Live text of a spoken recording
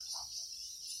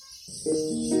Wondering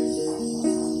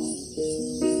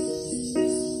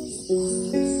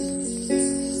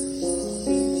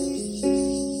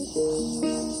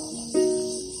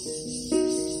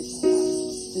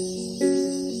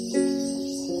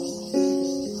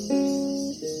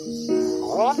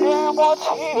what's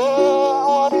here,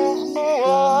 what is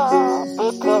near, the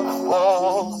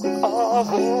fall of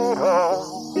it all.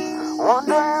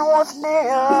 Wondering what's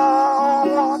near,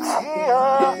 what's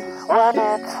here, when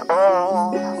it's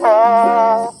all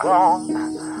gone.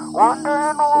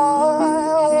 Wondering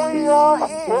why we are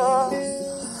here,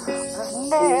 as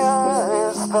near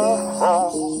is the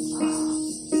fall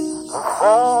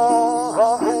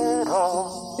of it all,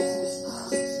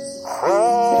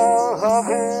 fall of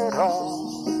it all.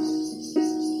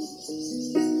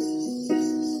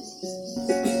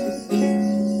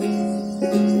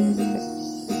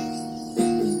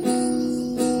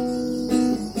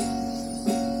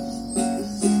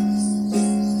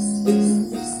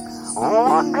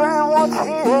 Wondering what's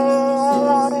here,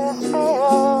 what is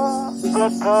near, the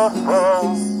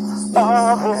fall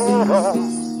of it all.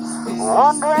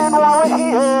 Wondering why we're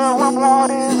here when what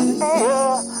is near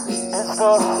is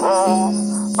the fall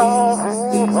of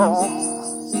it all.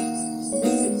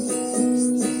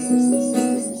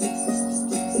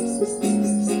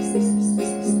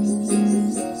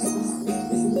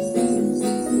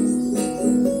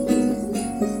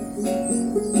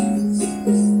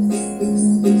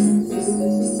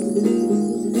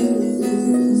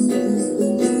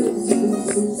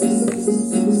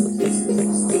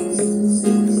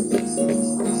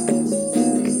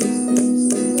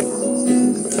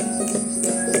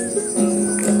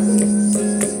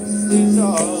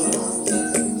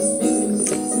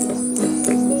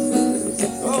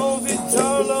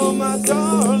 Olvidarlo my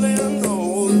darling,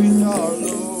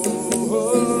 Olvidarlo.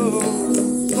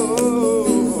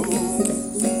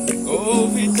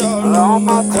 Olvidarlo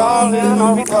my darling,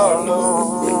 Olvidarlo.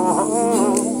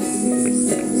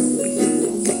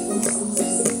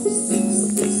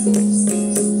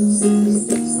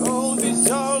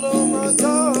 Olvidarlo my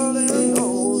darling,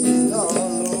 Olvidarlo.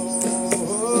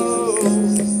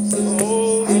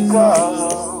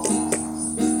 Olvidarlo.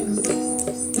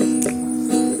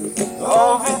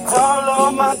 Olvidarlo,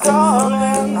 my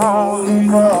darling,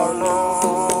 Olvidarlo.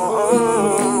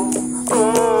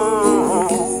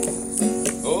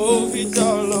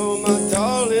 Olvidarlo, my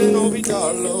darling,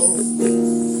 Olvidarlo.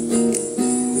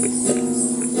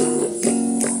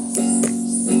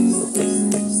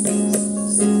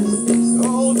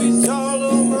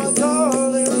 Olvidarlo, my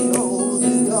darling,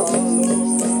 Olvidarlo.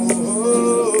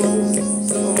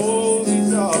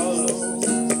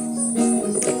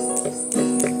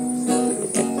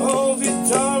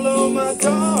 Olvidarlo, my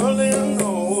darling,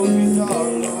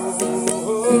 Olvidarlo.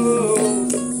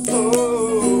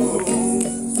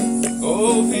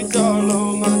 Olvidarlo,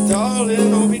 my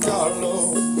darling, Olvidarlo.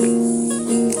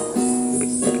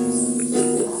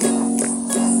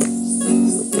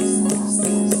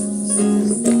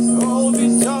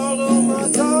 Olvidarlo, my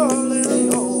darling,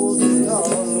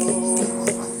 Olvidarlo.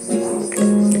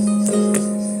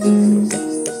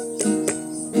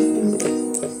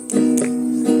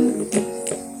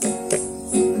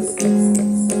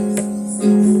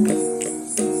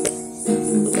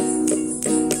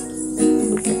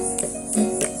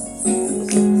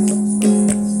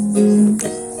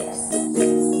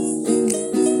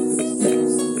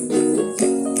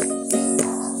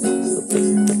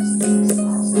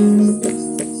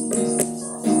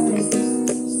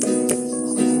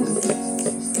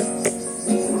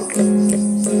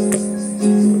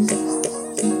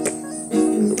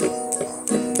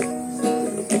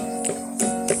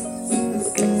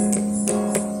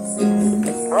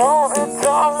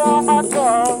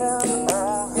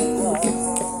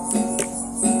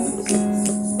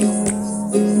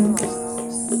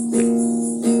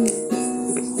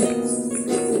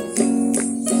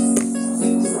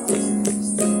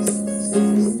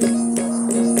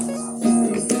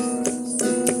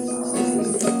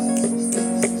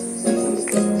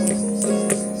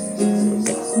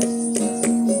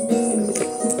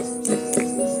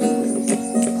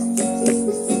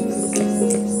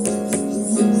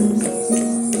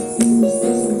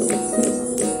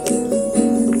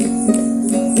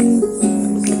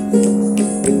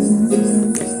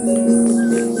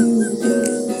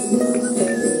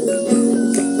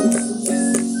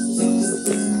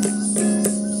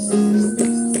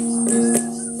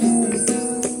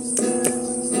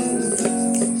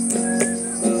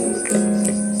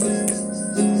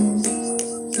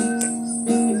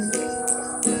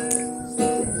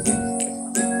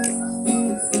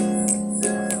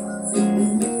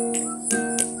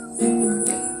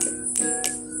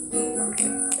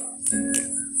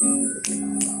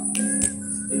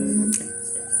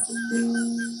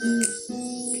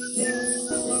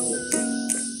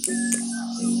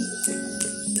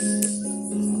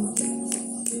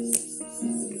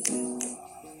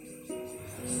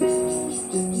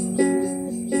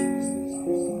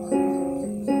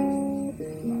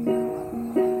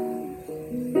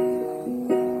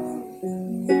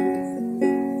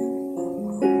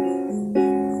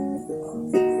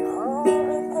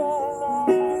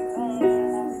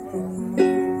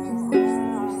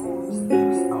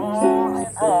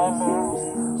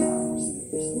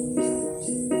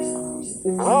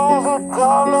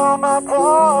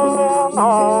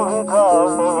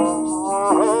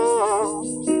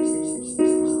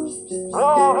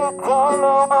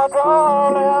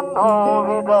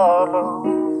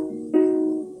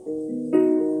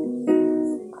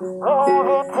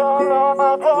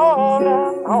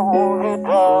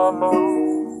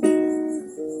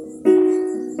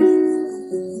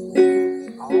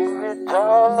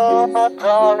 Olvidarlo, my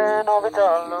darling,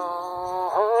 Olvidarlo.